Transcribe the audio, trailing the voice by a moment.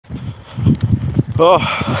Oh,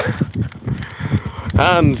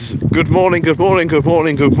 and good morning, good morning, good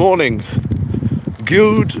morning, good morning.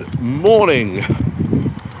 Good morning.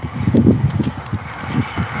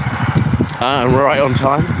 And we're right on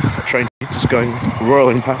time. That train just going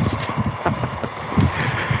rolling past.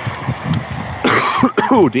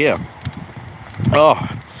 Oh dear. Oh,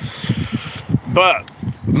 but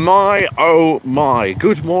my, oh my,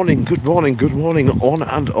 good morning, good morning, good morning, on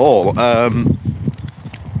and all.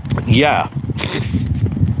 Yeah.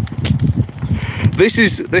 This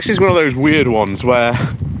is one of those weird ones where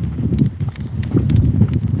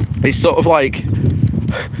it's sort of like,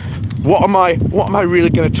 what am I really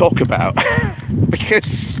going to talk about?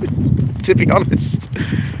 Because, to be honest,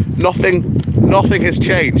 nothing has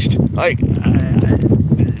changed. Like,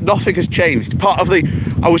 nothing has changed.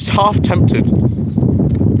 I was half tempted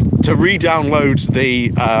to re-download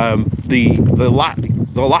the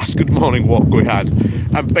last Good Morning walk we had,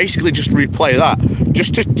 and basically just replay that,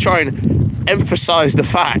 just to try and emphasize the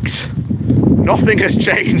fact nothing has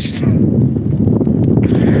changed.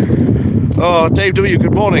 Oh, Dave W,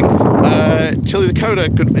 good morning. Tilly the Coder,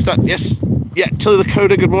 is that, yes? Yeah, Tilly the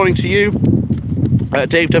Coder, good morning to you.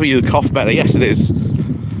 Dave W, the cough better, yes it is.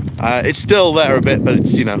 It's still there a bit, but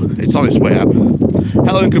it's, you know, it's on its way out.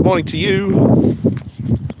 Helen, good morning to you.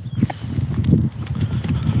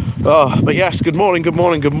 Oh, but yes, good morning,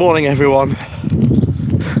 everyone.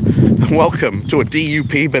 Welcome to a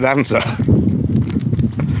DUP Bonanza.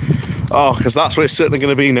 Oh, because that's what it's certainly going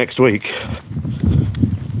to be next week.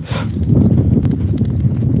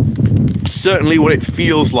 Certainly what it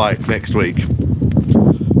feels like next week.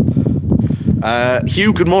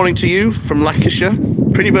 Hugh, good morning to you from Lancashire.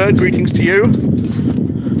 Pretty Bird, greetings to you.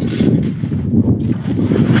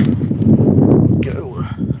 Go.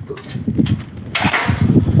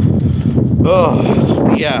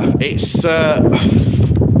 Oh, yeah, it's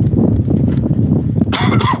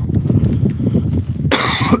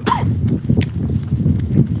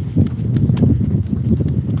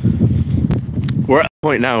we're at the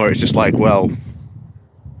point now where it's just like, well,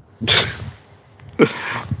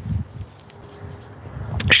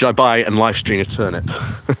 should I buy and live stream a turnip?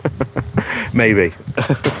 Maybe.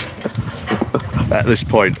 At this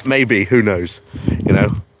point, maybe, who knows, you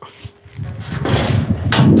know.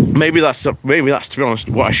 Maybe that's to be honest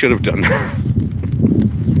what I should have done.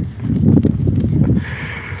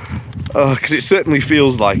 Because it certainly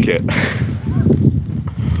feels like it.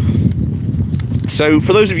 So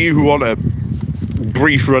for those of you who want a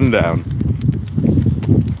brief rundown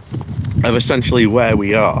of essentially where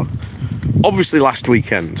we are, obviously last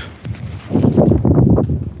weekend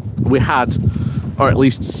we had, or at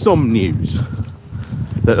least some news,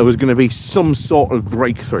 that there was going to be some sort of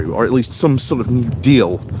breakthrough, or at least some sort of new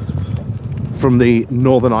deal from the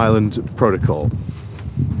Northern Ireland Protocol.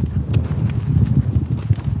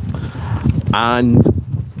 And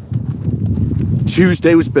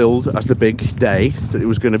Tuesday was billed as the big day that it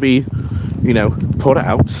was going to be, you know, put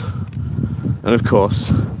out. And of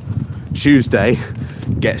course, Tuesday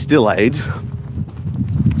gets delayed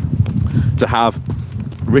to have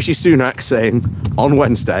Rishi Sunak saying on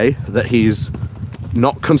Wednesday that he's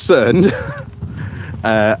not concerned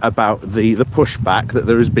about the pushback that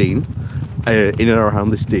there has been in and around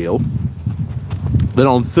this deal. Then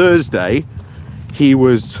on Thursday he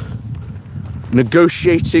was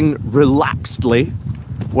negotiating relaxedly,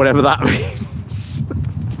 whatever that means.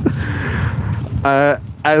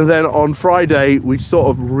 And then on Friday we sort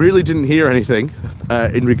of really didn't hear anything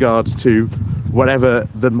in regards to whatever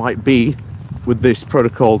there might be with this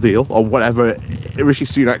protocol deal, or whatever Rishi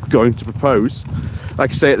Sunak going to propose.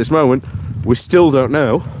 Like I say, at this moment we still don't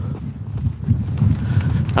know.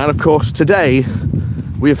 And of course today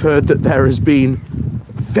we have heard that there has been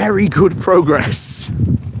very good progress,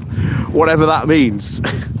 whatever that means.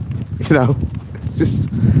 You know, it's just,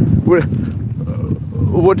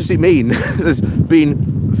 what does it mean? There's been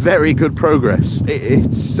very good progress.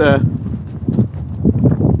 It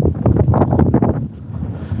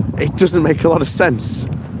doesn't make a lot of sense,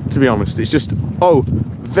 to be honest. It's just, oh,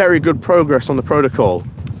 very good progress on the protocol.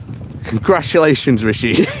 Congratulations,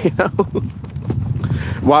 Rishi. You know?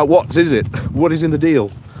 Well, what is it? What is in the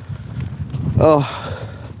deal? Oh.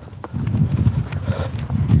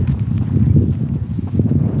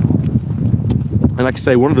 And like I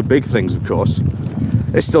say, one of the big things, of course,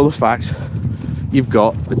 is still the fact you've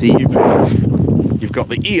got the DUP, you've got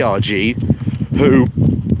the ERG, who,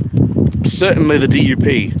 certainly the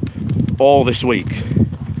DUP, all this week,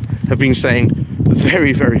 have been saying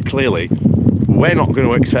very, very clearly, we're not going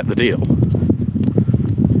to accept the deal.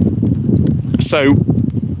 So,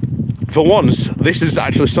 for once, this is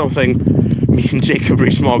actually something me and Jacob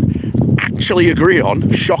Rees-Mogg actually agree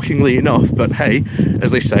on, shockingly enough, but hey, as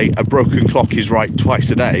they say, a broken clock is right twice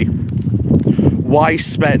a day. Why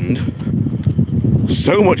spend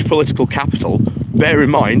so much political capital? Bear in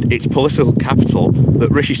mind, it's political capital that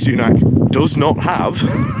Rishi Sunak does not have,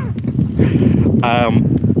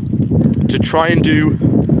 to try and do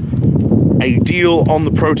a deal on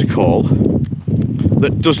the protocol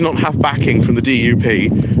that does not have backing from the DUP,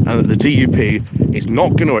 and that the DUP is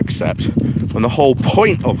not going to accept. And the whole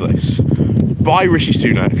point of this, by Rishi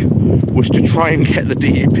Sunak, was to try and get the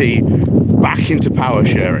DUP back into power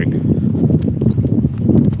sharing.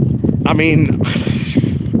 I mean,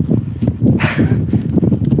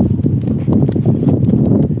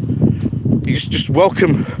 just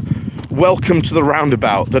welcome to the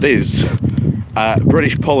roundabout that is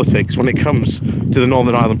British politics when it comes to the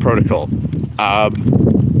Northern Ireland Protocol.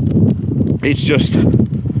 It's just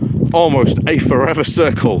almost a forever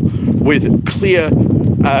circle with clear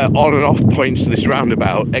on and off points to this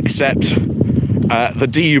roundabout, except the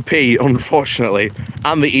DUP, unfortunately,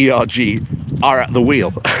 and the ERG are at the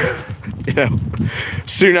wheel. You know,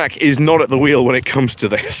 Sunak is not at the wheel when it comes to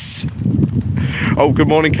this. Oh, good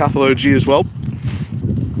morning, Cathology, as well.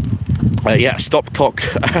 Yeah, stop clock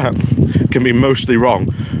can be mostly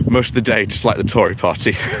wrong most of the day, just like the Tory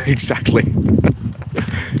party. Exactly.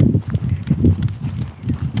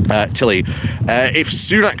 Tilly, if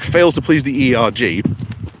Sunak fails to please the ERG,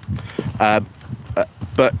 but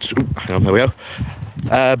hang on, there we go.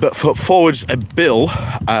 But forwards a bill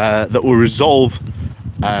that will resolve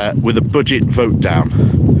with a budget vote down,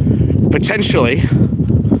 potentially.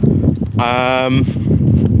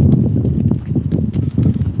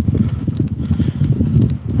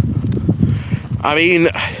 I mean,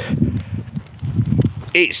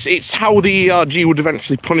 it's how the ERG would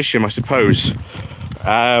eventually punish him, I suppose.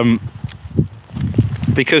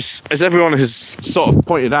 Because, as everyone has sort of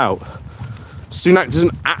pointed out, Sunak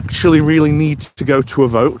doesn't actually really need to go to a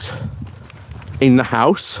vote in the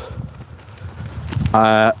House.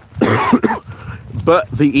 But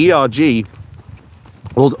the ERG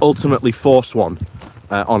will ultimately force one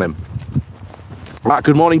on him. Right,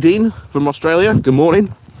 good morning, Dean from Australia. Good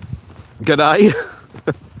morning. Good day.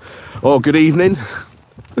 Or good evening,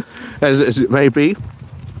 as it may be.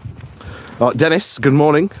 Dennis, good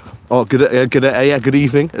morning. Or good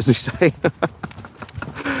evening, as they say.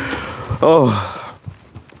 Oh.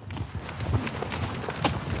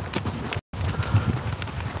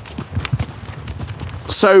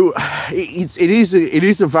 So it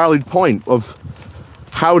is a valid point of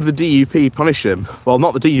how would the DUP punish him? Well,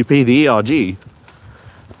 not the DUP, the ERG.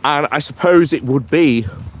 And I suppose it would be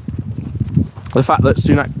the fact that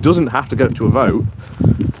Sunak doesn't have to go to a vote,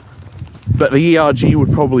 but the ERG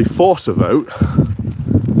would probably force a vote,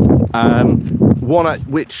 one at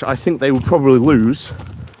which I think they would probably lose,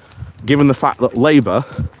 given the fact that Labour,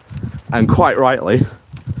 and quite rightly,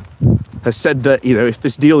 has said that, you know, if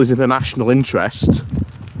this deal is in the national interest,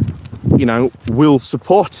 you know, we'll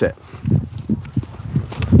support it.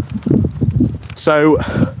 So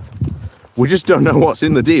we just don't know what's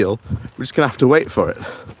in the deal. We're just gonna have to wait for it.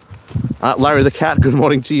 Larry the Cat, good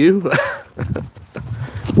morning to you.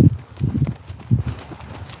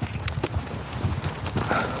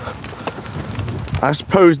 I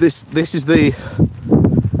suppose this is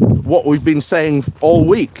what we've been saying all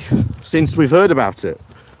week since we've heard about it.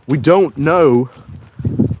 We don't know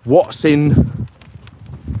what's in,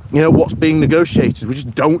 you know, what's being negotiated. We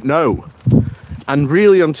just don't know. And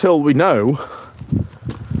really, until we know,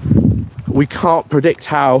 we can't predict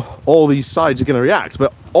how all these sides are going to react.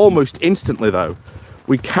 But almost instantly, though,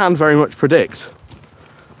 we can very much predict.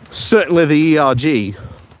 Certainly the ERG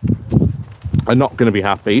are not going to be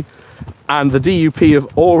happy, and the DUP have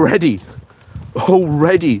already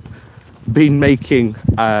been making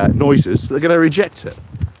noises. They're going to reject it.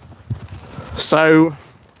 So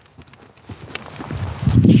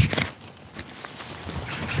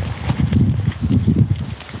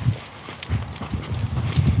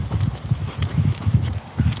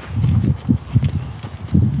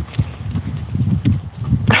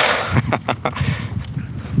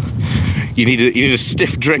you need a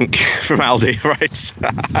stiff drink from Aldi, right?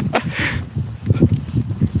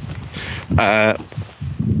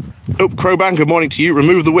 Oh, Crowban, good morning to you.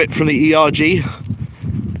 Remove the whip from the ERG.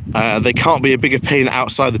 They can't be a bigger pain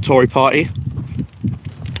outside the Tory party.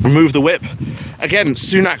 Remove the whip. Again,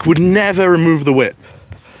 Sunak would never remove the whip.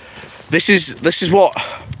 This is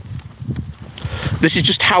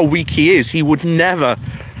just how weak he is. He would never,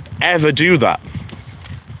 ever do that.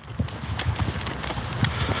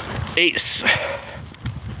 It's,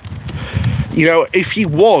 you know, if he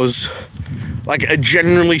was like a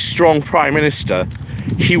genuinely strong prime minister,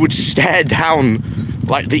 he would stare down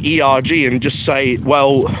like the ERG and just say,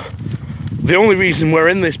 well, the only reason we're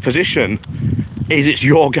in this position is it's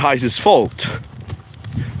your guys' fault,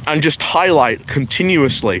 and just highlight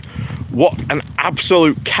continuously what an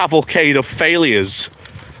absolute cavalcade of failures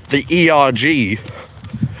the ERG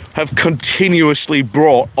have continuously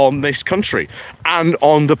brought on this country and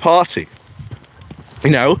on the party. You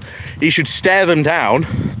know, he should stare them down,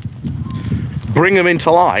 bring them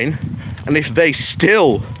into line, and if they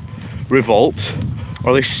still revolt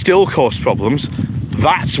or they still cause problems,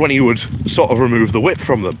 that's when he would sort of remove the whip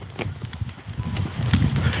from them.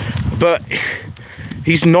 But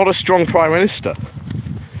he's not a strong Prime Minister.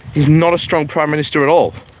 He's not a strong Prime Minister at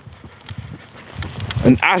all.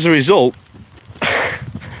 And as a result,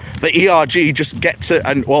 the ERG just get to,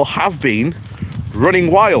 and well, have been running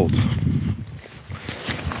wild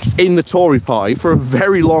in the Tory party for a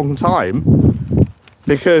very long time,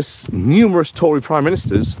 because numerous Tory Prime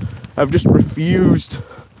Ministers have just refused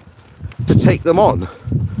to take them on,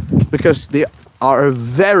 because they are a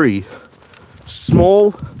very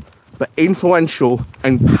small but influential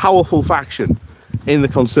and powerful faction in the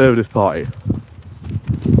Conservative Party.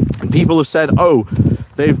 And people have said, oh,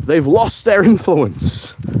 they've lost their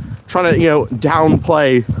influence, trying to, you know,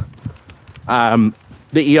 downplay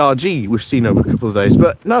the ERG we've seen over a couple of days.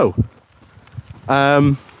 But no,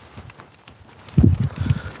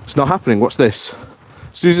 it's not happening. What's this?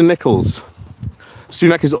 Susan Nichols.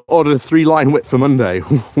 Sunak has ordered a 3-line whip for Monday.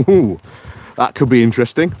 That could be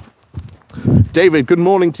interesting. David, good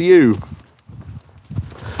morning to you.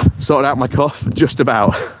 Sorted out my cough, just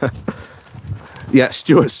about. Yeah,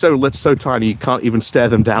 Stuart's so tiny you can't even stare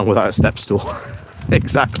them down without a step stool.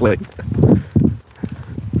 Exactly.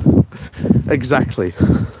 Exactly.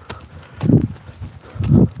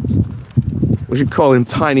 We should call him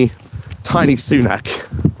Tiny Sunak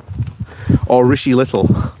or Rishi Little.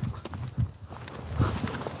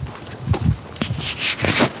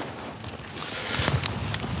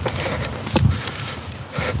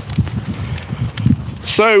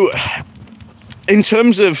 So, in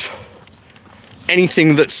terms of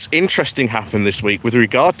anything that's interesting happened this week with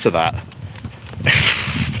regard to that,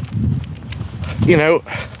 you know,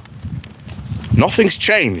 nothing's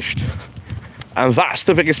changed. And that's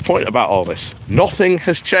the biggest point about all this. Nothing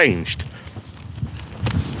has changed.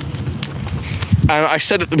 And I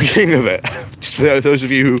said at the beginning of it, just for those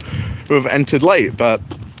of you who have entered late, but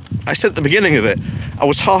I said at the beginning of it, I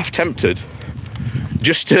was half tempted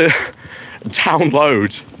just to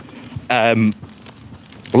download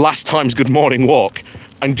last time's Good Morning Walk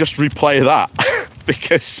and just replay that,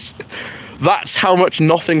 because that's how much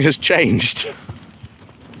nothing has changed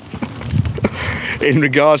in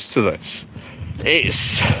regards to this.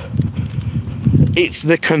 It's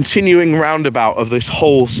the continuing roundabout of this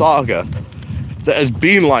whole saga that has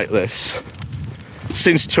been like this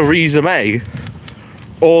since Theresa May,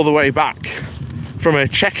 all the way back from her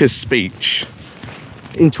Chequers speech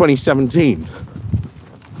in 2017.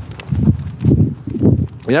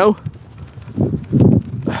 You know,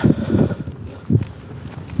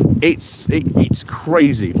 it's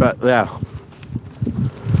crazy, but yeah.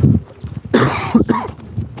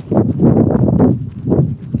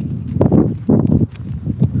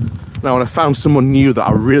 Now, and I found someone new that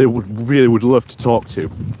I really would love to talk to,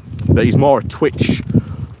 but he's more a Twitch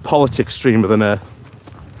politics streamer than a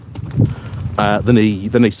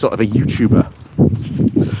sort of a YouTuber.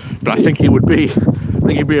 But I think he would be,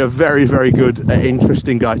 a very, very good,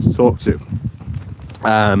 interesting guy to talk to.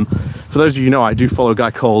 For those of you who know, I do follow a guy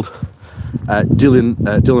called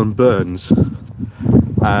Dylan Burns,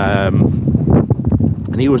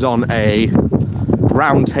 and he was on a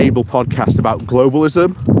roundtable podcast about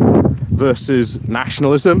globalism versus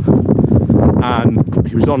nationalism, and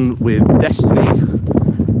he was on with Destiny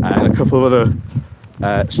and a couple of other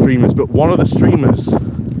streamers, but one of the streamers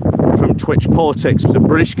from Twitch Politics was a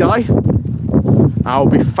British guy. I'll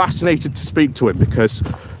be fascinated to speak to him, because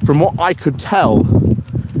from what I could tell,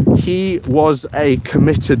 he was a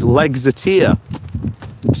committed Lexiteer,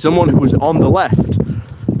 someone who was on the left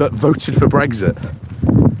but voted for Brexit.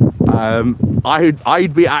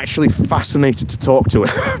 I'd be actually fascinated to talk to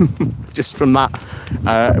him just from that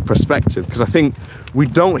perspective, because I think we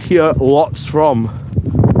don't hear lots from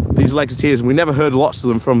these Lexiteers, and we never heard lots of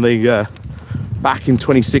them from the back in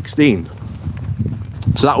 2016.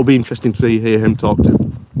 So that will be interesting to hear him talk to.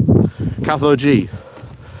 Catho G.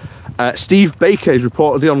 Steve Baker is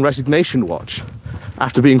reportedly on resignation watch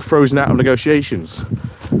after being frozen out of negotiations.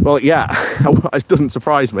 Well, yeah, it doesn't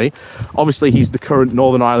surprise me. Obviously, he's the current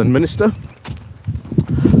Northern Ireland minister.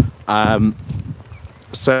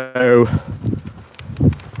 So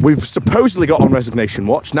we've supposedly got on resignation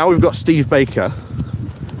watch. Now we've got Steve Baker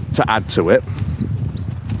to add to it.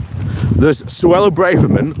 There's Suella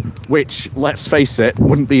Braverman, which, let's face it,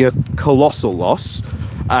 wouldn't be a colossal loss.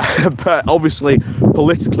 But obviously,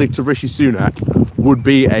 politically, to Rishi Sunak would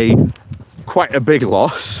be quite a big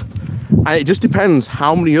loss. And it just depends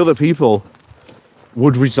how many other people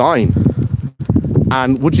would resign.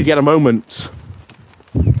 And would you get a moment,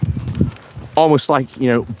 almost like, you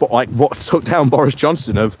know, like what took down Boris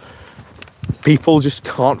Johnson, of people just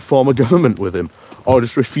can't form a government with him, or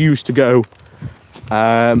just refuse to go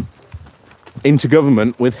into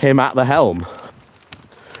government with him at the helm,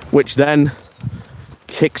 which then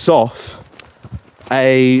kicks off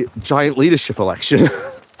a giant leadership election.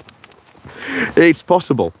 It's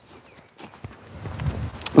possible.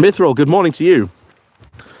 Mithril, good morning to you.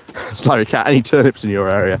 Larry Cat, any turnips in your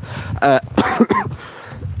area?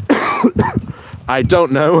 I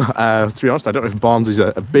don't know. To be honest, I don't know if Barnes is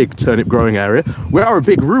a big turnip growing area. We are a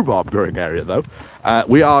big rhubarb growing area, though.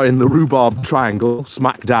 We are in the rhubarb triangle,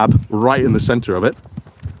 smack dab, right in the centre of it.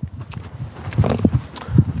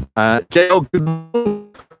 JL, good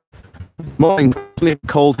morning.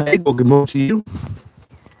 Cold Hagel, good morning to you.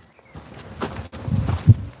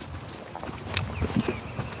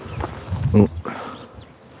 Oh.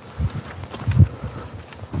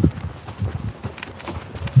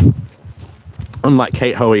 Unlike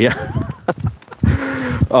Kate Hoey, yeah.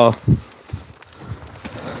 Oh.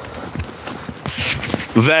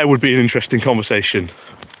 There would be an interesting conversation.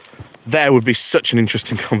 There would be such an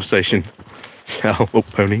interesting conversation. Oh,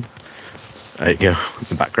 pony. There you go, in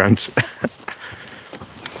the background.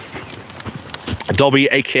 Dobby,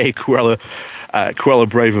 aka Cruella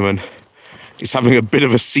Braverman, is having a bit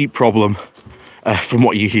of a seat problem, from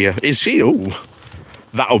what you hear. Is she? Oh,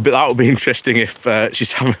 that would be interesting if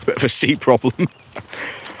she's having a bit of a seat problem.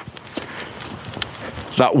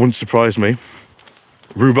 That wouldn't surprise me.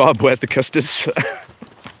 Rhubarb, where's the custards?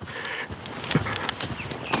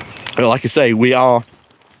 Like I say, we are,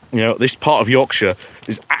 you know, this part of Yorkshire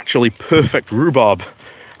is actually perfect rhubarb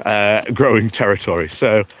growing territory.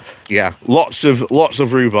 So yeah, lots of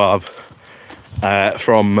rhubarb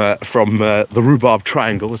from the rhubarb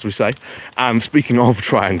triangle, as we say. And speaking of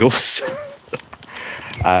triangles,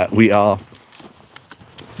 we are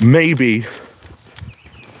maybe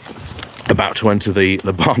about to enter the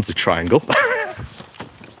Bonanza triangle.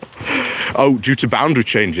 Oh, due to boundary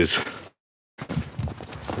changes.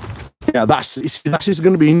 Yeah, that's just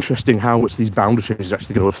going to be interesting how much these boundary changes are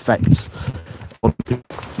actually going to affect.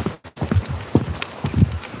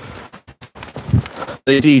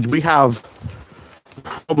 Indeed, we have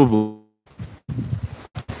probably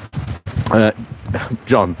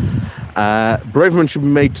John. Braverman should be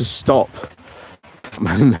made to stop.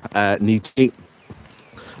 Man, need to eat.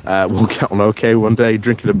 We'll get on okay one day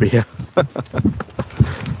drinking a beer.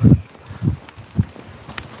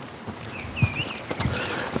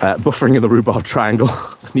 Buffering in the Rhubarb Triangle,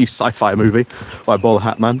 new sci-fi movie by Bowler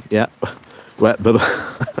Hat Man. Yeah,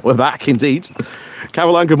 we're back indeed.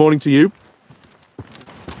 Caroline, good morning to you.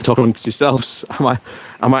 Talking to yourselves. Am I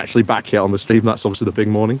actually back yet on the stream? That's obviously the big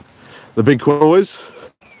morning. The big quote is.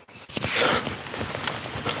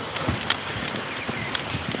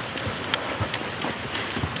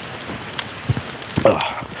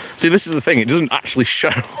 See, this is the thing. It doesn't actually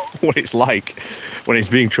show what it's like when it's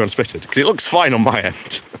being transmitted, because it looks fine on my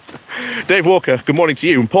end. Dave Walker, good morning to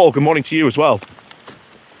you. And Paul, good morning to you as well.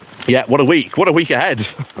 Yeah, what a week ahead.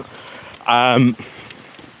 I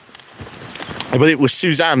believe it was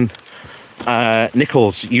Suzanne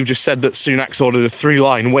Nichols. You just said that Sunak's ordered a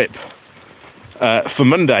 3-line whip for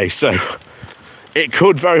Monday, so it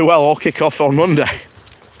could very well all kick off on Monday.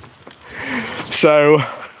 So,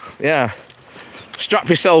 yeah, strap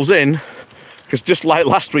yourselves in, because just like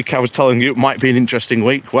last week I was telling you it might be an interesting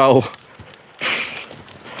week. Well,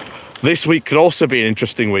 this week could also be an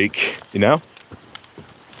interesting week, you know?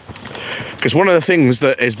 Because one of the things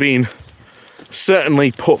that has been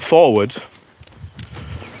certainly put forward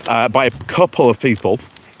by a couple of people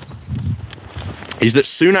is that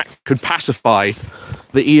Sunak could pacify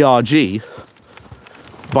the ERG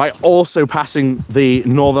by also passing the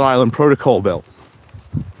Northern Ireland Protocol Bill.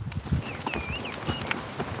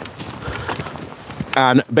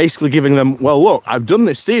 And basically giving them, well, look, I've done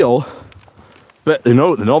this deal, but you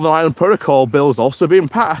know, the Northern Ireland Protocol Bill is also being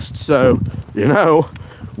passed, so, you know,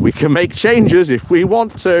 we can make changes if we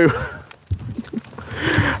want to.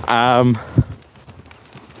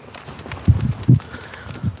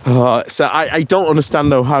 So I don't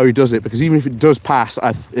understand though how he does it, because even if it does pass,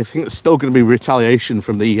 I think there's still going to be retaliation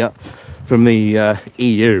from the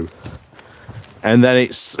EU, and then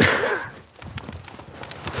it's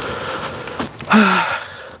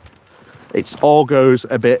It's all goes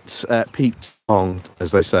a bit Pete Tong,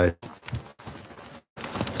 as they say.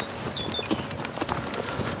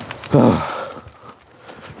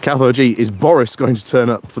 Cathal G, is Boris going to turn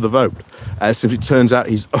up for the vote? Since it turns out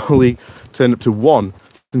he's only turned up to one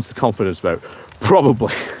since the confidence vote.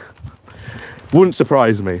 Probably. Wouldn't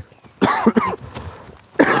surprise me.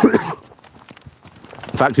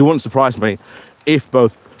 In fact, it wouldn't surprise me if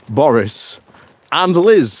both Boris and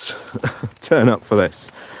Liz turn up for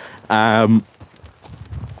this.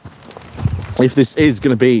 If this is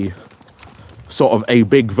going to be sort of a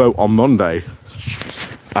big vote on Monday,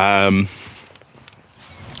 because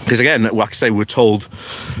again, like I say, we were told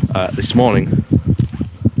this morning.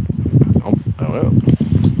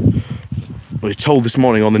 We were told this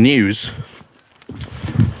morning on the news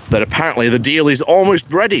that apparently the deal is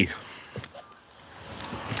almost ready.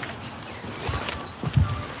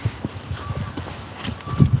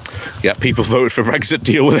 Yeah, people voted for Brexit,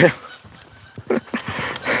 deal with it.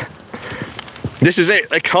 This is it,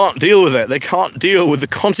 they can't deal with it. They can't deal with the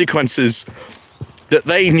consequences that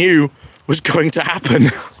they knew was going to happen.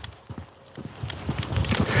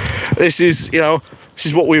 This is, you know, this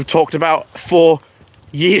is what we've talked about for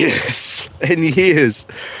years and years.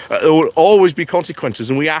 There will always be consequences,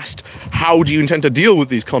 and we asked, how do you intend to deal with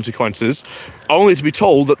these consequences? Only to be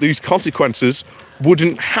told that these consequences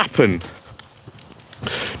wouldn't happen.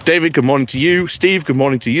 David, good morning to you. Steve, good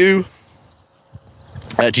morning to you.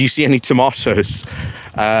 Do you see any tomatoes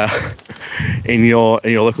in your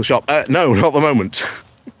local shop? No, not at the moment.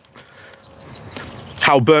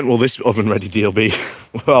 How burnt will this oven-ready deal be?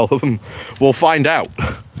 Well, we'll find out.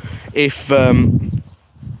 If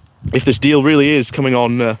this deal really is coming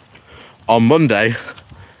on Monday,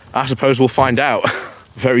 I suppose we'll find out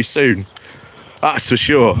very soon. That's for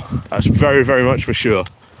sure. That's very, very much for sure.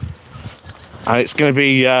 And it's going to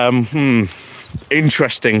be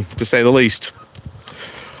interesting, to say the least.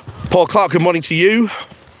 Paul Clark, good morning to you.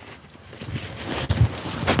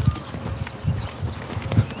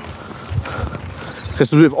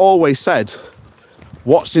 Because we've always said,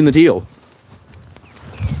 what's in the deal?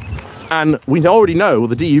 And we already know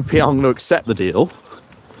the DUP aren't going to accept the deal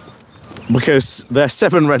because their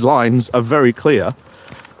 7 red lines are very clear.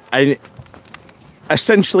 And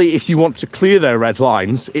essentially, if you want to clear their red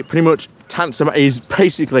lines, it pretty much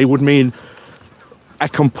basically would mean a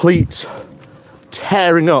complete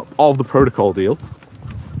tearing up of the protocol deal.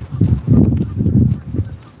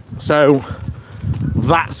 So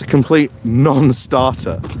that's a complete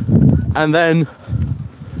non-starter. And then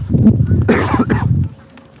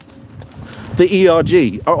the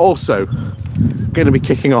ERG are also going to be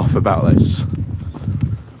kicking off about this.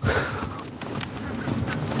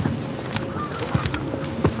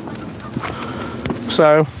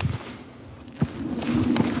 So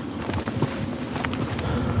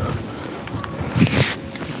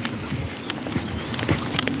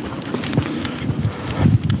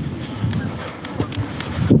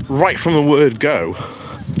right from the word go,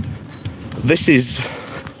 this is,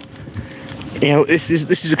 you know, this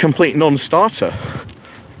is a complete non-starter.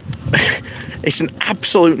 It's an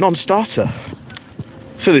absolute non-starter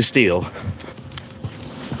for this deal.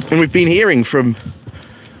 And we've been hearing from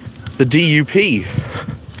the DUP,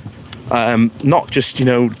 not just, you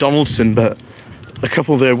know, Donaldson, but a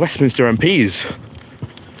couple of their Westminster MPs.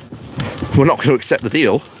 We're not going to accept the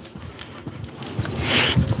deal.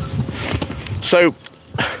 So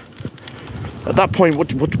at that point, what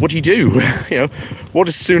do you do? You know, what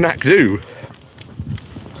does Sunak do?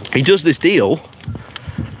 He does this deal,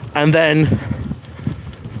 and then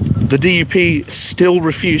the DUP still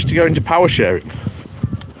refuse to go into power sharing.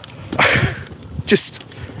 Just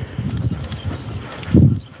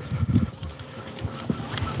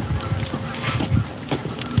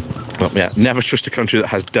well, yeah, never trust a country that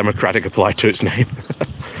has democratic applied to its name.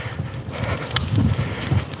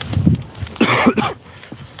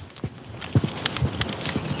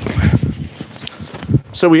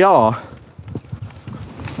 So we are,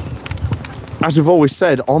 as we've always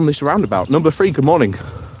said, on this roundabout. Number 3, good morning.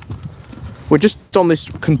 We're just on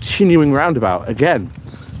this continuing roundabout again.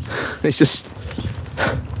 It's just,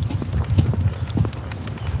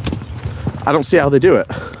 I don't see how they do it.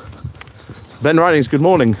 Ben Ridings, good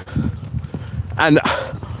morning. And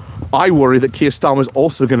I worry that Keir Starmer's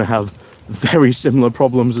also going to have very similar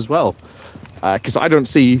problems as well. Because I don't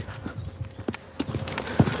see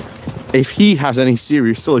if he has any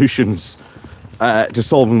serious solutions to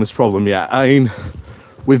solving this problem yet. I mean,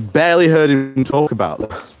 we've barely heard him talk about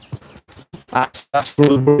that. That's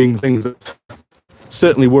one of the worrying things that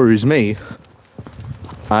certainly worries me.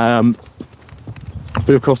 But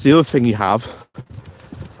of course, the other thing you have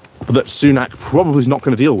that Sunak probably is not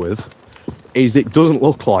going to deal with is it doesn't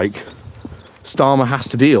look like Starmer has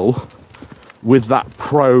to deal with that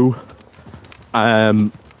pro-Brexit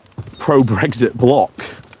bloc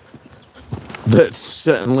that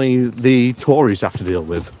certainly the Tories have to deal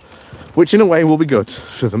with, which in a way will be good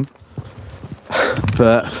for them.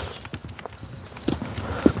 But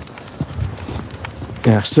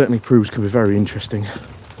yeah, certainly proves could be very interesting.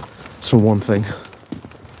 That's for one thing.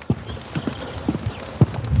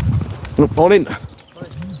 Morning.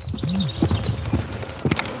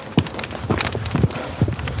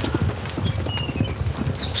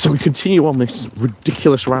 So we continue on this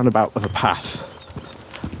ridiculous roundabout of a path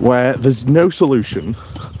where there's no solution.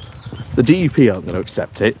 The DUP aren't going to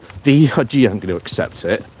accept it. The ERG aren't going to accept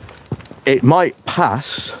it. It might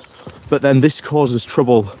pass, but then this causes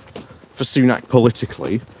trouble for Sunak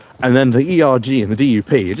politically, and then the ERG and the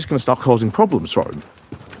DUP are just going to start causing problems for him.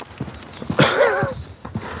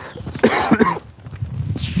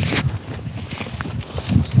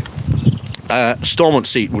 Stormont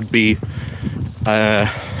seat would be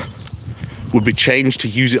changed to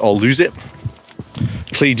use it or lose it.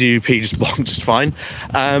 Clear DUP just blocked just fine.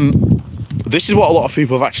 This is what a lot of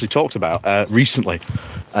people have actually talked about recently,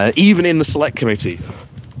 even in the select committee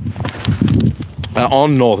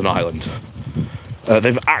on Northern Ireland.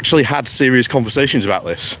 They've actually had serious conversations about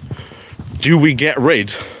this. Do we get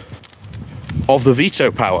rid of the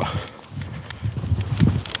veto power?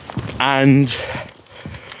 And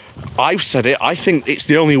I've said it, I think it's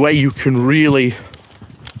the only way you can really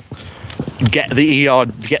get the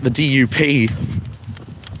DUP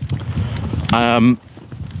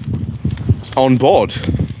on board,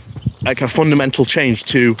 like a fundamental change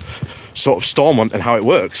to sort of Stormont and how it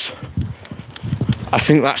works. I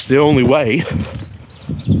think that's the only way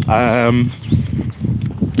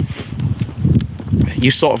you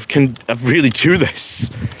sort of can really do this.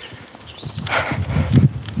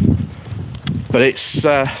 But it's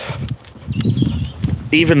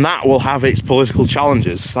even that will have its political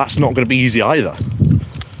challenges. That's not going to be easy either.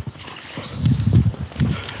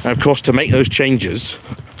 And of course, to make those changes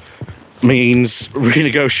means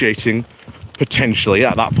renegotiating, potentially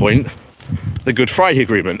at that point, the Good Friday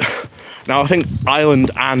Agreement. Now, I think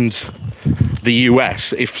Ireland and the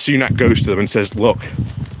US, if Sunak goes to them and says, look,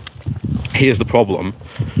 here's the problem,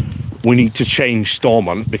 we need to change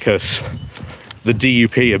Stormont because the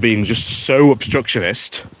DUP are being just so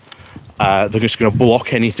obstructionist, they're just going to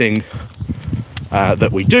block anything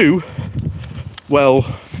that we do. Well,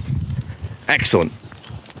 excellent.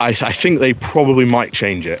 I think they probably might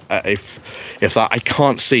change it if that. I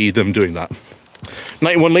can't see them doing that.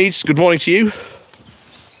 91 Leeds, good morning to you.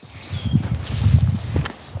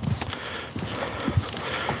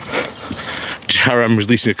 Jerem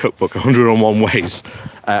releasing a cookbook, 101 ways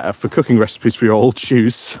for cooking recipes for your old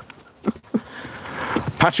shoes.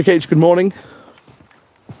 Patrick H, good morning.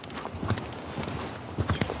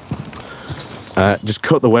 Just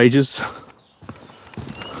cut the wages.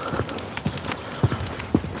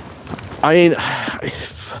 I mean,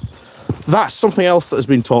 that's something else that has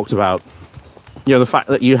been talked about. You know, the fact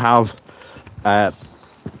that you have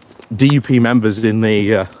DUP members in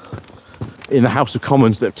the House of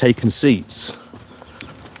Commons that have taken seats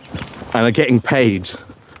and are getting paid,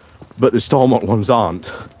 but the Stormont ones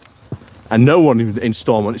aren't. And no one in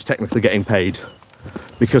Stormont is technically getting paid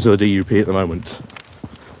because of the DUP at the moment.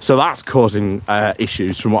 So that's causing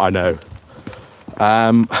issues from what I know.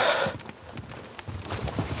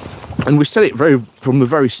 And we said it from the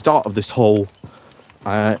very start of this whole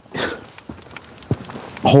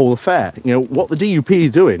affair. You know, what the DUP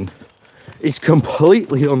are doing is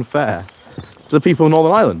completely unfair to the people of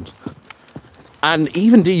Northern Ireland. And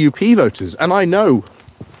even DUP voters, and I know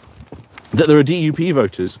that there are DUP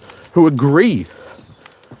voters who agree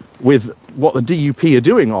with what the DUP are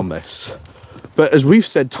doing on this. But as we've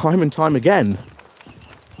said time and time again,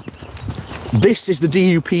 this is the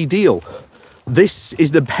DUP deal. This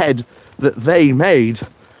is the bed that they made.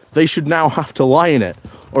 They should now have to lie in it.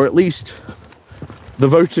 Or at least the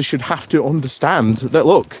voters should have to understand that,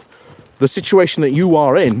 look, the situation that you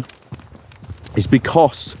are in is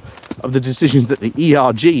because of the decisions that the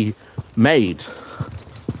ERG made.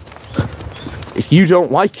 If you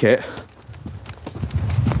don't like it,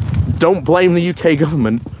 don't blame the UK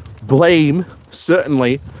government. Blame,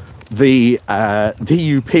 certainly, the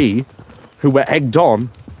DUP, who were egged on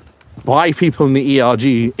by people in the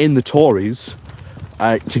ERG, in the Tories,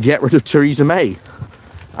 to get rid of Theresa May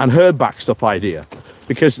and her backstop idea.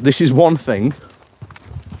 Because this is one thing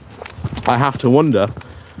I have to wonder,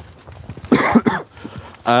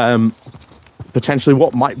 potentially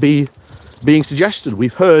what might be being suggested.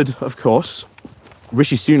 We've heard, of course,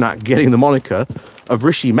 Rishi Sunak getting the moniker of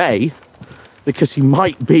Rishi May because he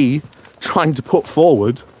might be trying to put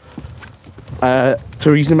forward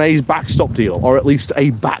Theresa May's backstop deal, or at least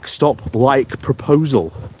a backstop-like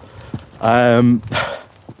proposal.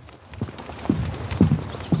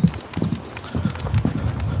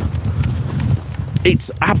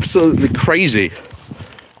 It's absolutely crazy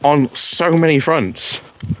on so many fronts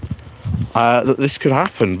that this could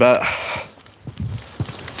happen, but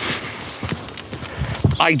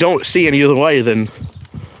I don't see any other way than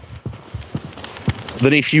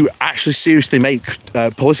if you actually seriously make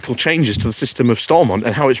political changes to the system of Stormont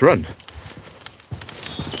and how it's run.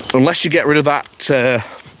 Unless you get rid of that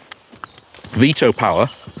veto power,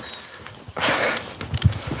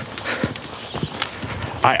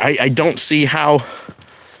 I don't see how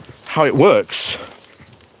it works.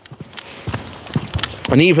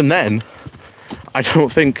 And even then, I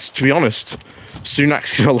don't think, to be honest,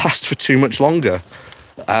 Sunak's going to last for too much longer.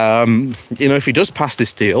 You know, if he does pass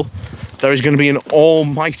this deal, there is going to be an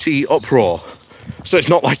almighty uproar. So it's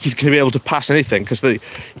not like he's going to be able to pass anything, because the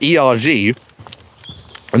ERG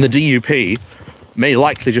and the DUP may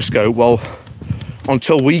likely just go, well,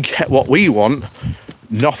 until we get what we want,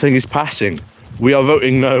 nothing is passing. We are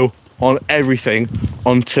voting no on everything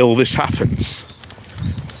until this happens.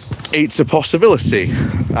 It's a possibility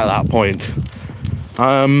at that point.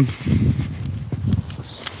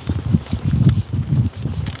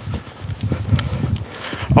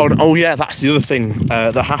 Oh yeah, that's the other thing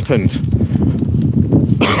that happened.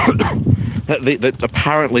 that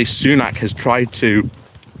apparently Sunak has tried to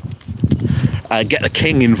get the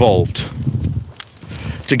king involved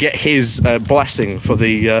to get his blessing for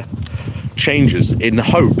the changes, in the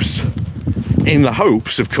hopes,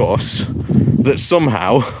 of course, that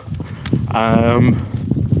somehow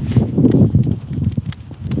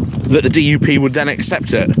that the DUP would then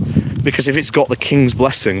accept it, because if it's got the king's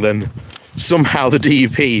blessing, then somehow the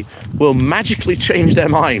DUP will magically change their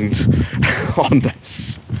mind on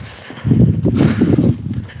this.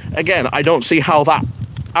 Again, I don't see how that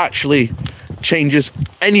actually changes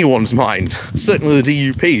anyone's mind, certainly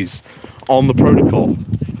the DUP's, on the protocol.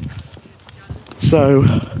 So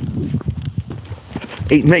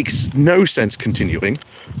it makes no sense continuing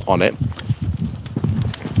on it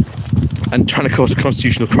and trying to cause a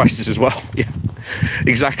constitutional crisis as well. Yeah,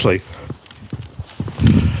 exactly.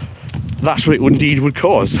 That's what it indeed would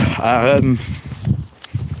cause. And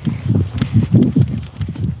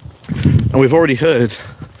we've already heard,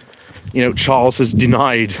 you know, Charles has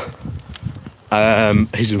denied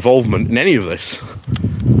his involvement in any of this.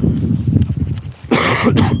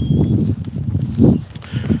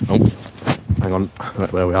 Oh, hang on,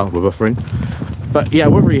 there we are, we're buffering. But yeah,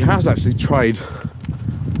 whether he has actually tried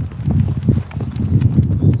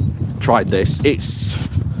this, it's,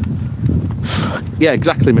 yeah,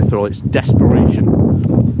 exactly, Mithril, it's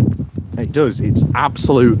desperation. It does, it's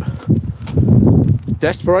absolute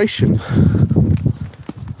desperation.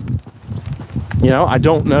 You know, I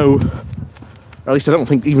don't know, at least I don't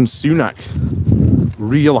think even Sunak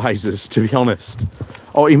realises, to be honest.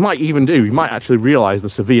 Or he might even do, he might actually realise the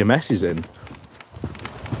severe mess he's in.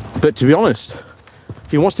 But to be honest,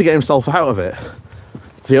 if he wants to get himself out of it,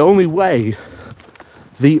 the only way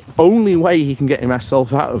he can get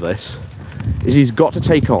himself out of this is he's got to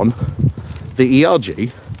take on the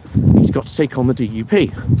ERG, he's got to take on the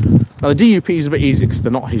DUP. Now the DUP is a bit easier because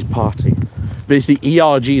they're not his party, but it's the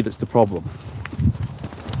ERG that's the problem.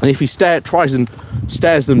 And if he tries and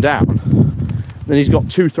stares them down, then he's got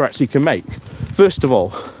two threats he can make. First of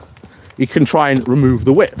all, he can try and remove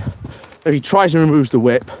the whip. If he tries and removes the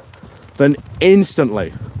whip, then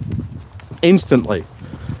instantly,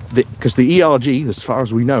 because the ERG, as far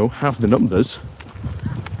as we know, have the numbers,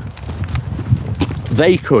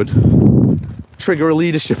 they could trigger a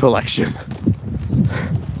leadership election.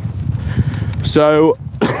 So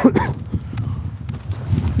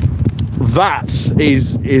that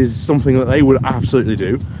is something that they would absolutely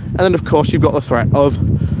do. And then of course you've got the threat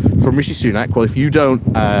from Rishi Sunak, well, if you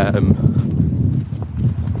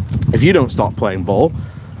don't start playing ball,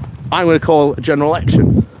 I'm going to call a general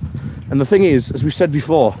election. And the thing is, as we've said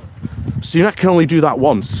before, Sunak can only do that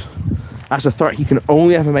once. As a threat, he can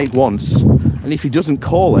only ever make once. And if he doesn't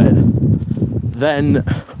call it, then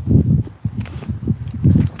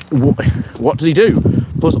what does he do?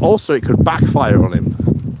 Plus, also, it could backfire on him.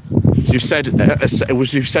 As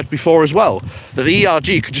you've said before as well, that the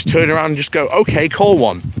ERG could just turn around and just go, okay, call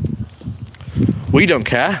one. We don't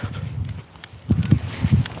care.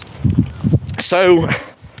 So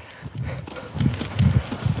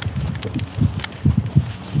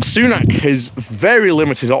Sunak has very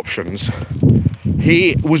limited options.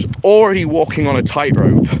 He was already walking on a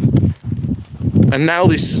tightrope And now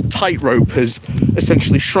this tightrope has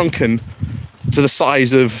essentially shrunken to the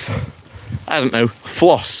size of, I don't know,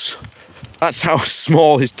 floss. That's how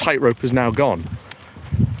small his tightrope has now gone.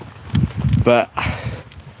 But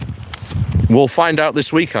we'll find out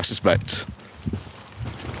this week, I suspect.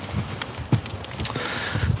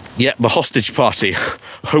 Yeah, the hostage party.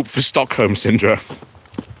 Hope for Stockholm syndrome.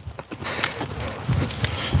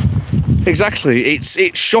 Exactly. It's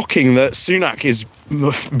shocking that Sunak is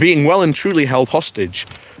being well and truly held hostage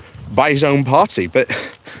by his own party, but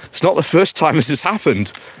it's not the first time this has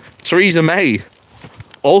happened. Theresa May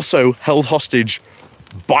also held hostage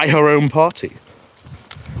by her own party.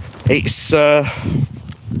 It's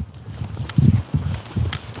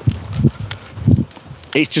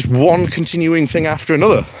just one continuing thing after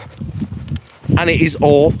another, and it is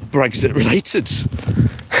all Brexit related.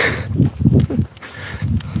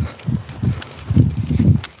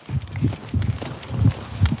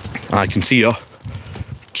 I can see your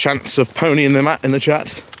chants of pony in the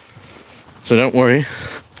chat, so don't worry.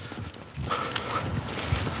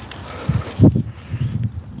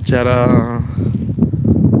 Ta-da!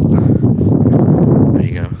 There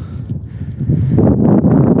you go.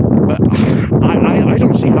 But I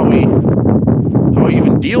don't see how he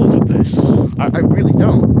even deals with this. I really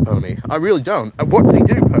don't, Pony. I really don't. What does he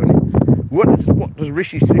do, Pony? What does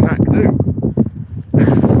Rishi Sunak do?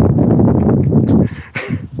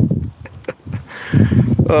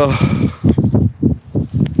 Oh.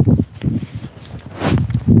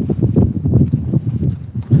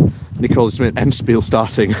 Nicole Smith end spiel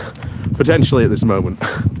starting potentially at this moment.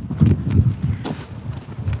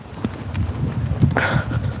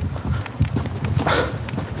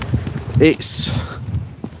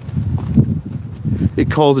 It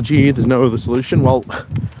calls a genie, there's no other solution. Well,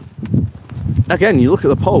 again, you look at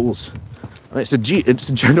the polls, and it's a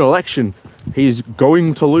general election. He's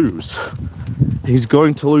going to lose. He's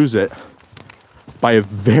going to lose it by a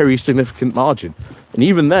very significant margin. And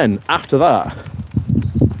even then, after that,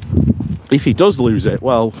 if he does lose it,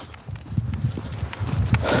 well,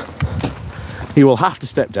 he will have to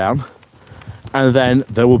step down, and then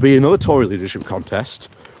there will be another Tory leadership contest,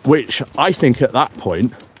 which I think at that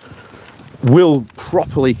point will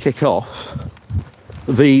properly kick off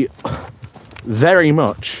the very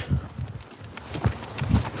much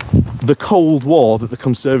the Cold War that the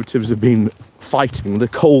Conservatives have been fighting. The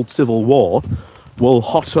Cold Civil War will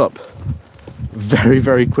hot up very,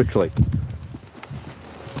 very quickly.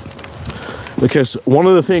 Because one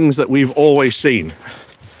of the things that we've always seen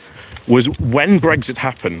was when Brexit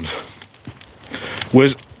happened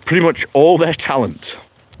was pretty much all their talent,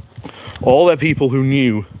 all their people who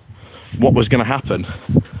knew what was going to happen,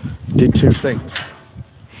 did two things.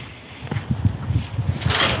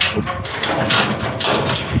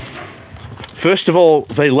 First of all,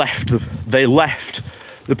 they left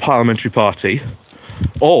the parliamentary party,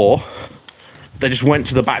 or they just went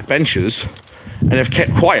to the back benches and have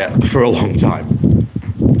kept quiet for a long time.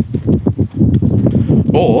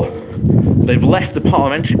 Or they've left the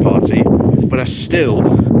parliamentary party but are still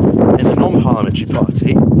in the non-parliamentary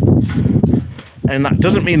party, and that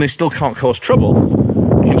doesn't mean they still can't cause trouble.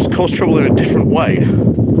 They can just cause trouble in a different way.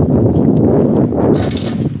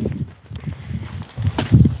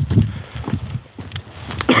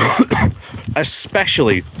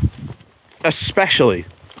 Especially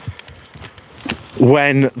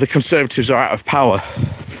when the Conservatives are out of power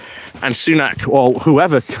and Sunak, or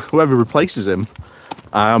whoever replaces him,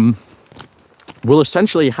 will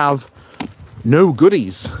essentially have no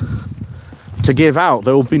goodies to give out.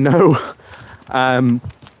 There will be no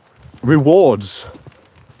rewards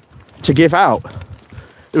to give out.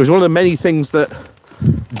 It was one of the many things that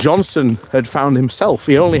Johnson had found himself.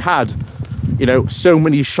 He only had, so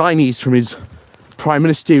many shinies from his prime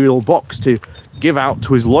ministerial box to give out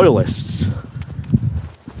to his loyalists.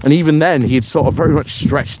 And even then, he had sort of very much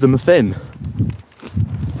stretched them thin.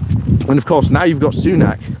 And of course, now you've got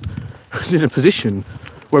Sunak, who's in a position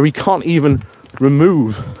where he can't even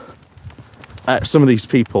remove some of these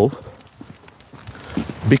people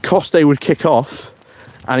because they would kick off,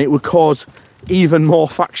 and it would cause even more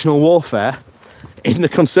factional warfare in the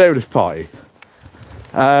Conservative Party.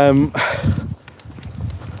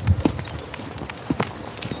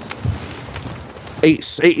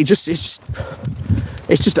 It's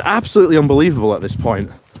just absolutely unbelievable at this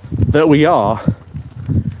point that we are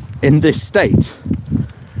in this state,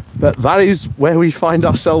 but that is where we find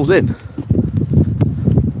ourselves in.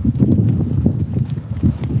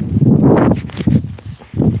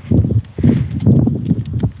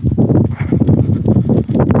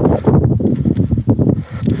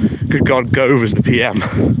 Good God, Gove is the PM.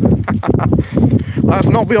 That's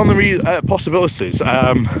not beyond the possibilities.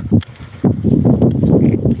 I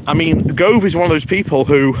mean, Gove is one of those people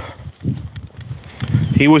who,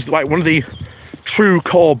 he was like one of the true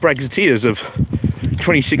core Brexiteers of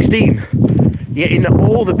 2016. Yet in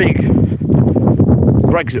all the big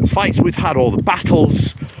Brexit fights we've had, all the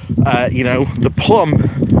battles, you know, the plum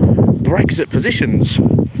Brexit positions,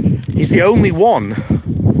 he's the only one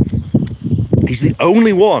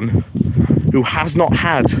who has not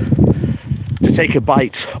had to take a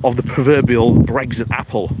bite of the proverbial Brexit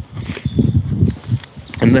apple.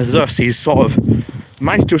 And as us, he's sort of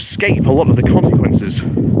managed to escape a lot of the consequences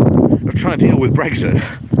of trying to deal with Brexit.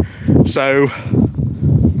 So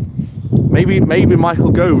maybe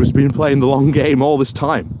Michael Gove has been playing the long game all this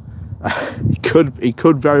time. He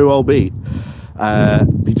could very well be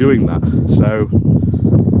doing that. So,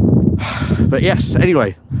 but yes.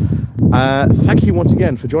 Anyway, thank you once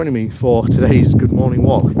again for joining me for today's Good Morning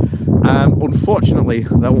Walk. Unfortunately,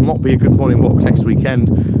 there will not be a Good Morning Walk next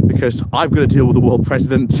weekend because I've got to deal with the world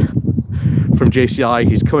president from JCI.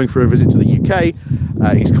 He's coming for a visit to the UK.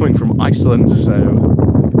 He's coming from Iceland, so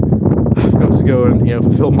I've got to go and, you know,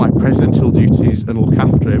 fulfill my presidential duties and look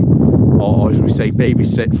after him, or as we say,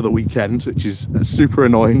 babysit for the weekend, which is super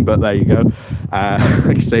annoying, but there you go.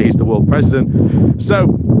 Like I say, he's the world president.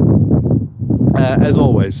 So, as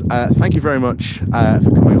always, thank you very much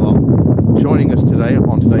for coming along, joining us today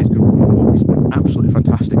on today's Good Morning Walk. It's been absolutely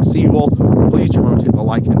fantastic to see you all. Please remember to hit the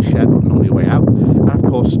like and share button on your way out. And of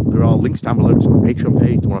course, there are links down below to my Patreon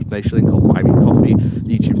page, the one donation link called Buy Me Coffee,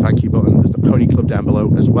 the YouTube thank you button, there's the Pony Club down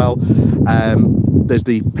below as well. There's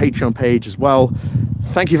the Patreon page as well.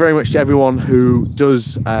 Thank you very much to everyone who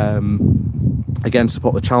does again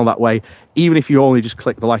support the channel that way. Even if you only just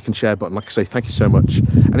click the like and share button, like I say, thank you so much.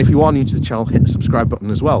 And if you are new to the channel, hit the subscribe button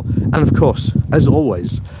as well. And of course, as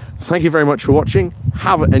always, thank you very much for watching.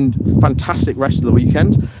 Have a fantastic rest of the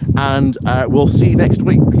weekend, and we'll see you next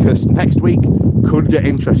week, because next week could get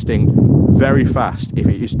interesting very fast if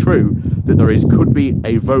it is true that could be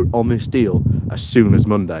a vote on this deal as soon as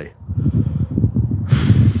Monday.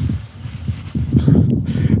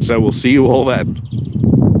 So we'll see you all then.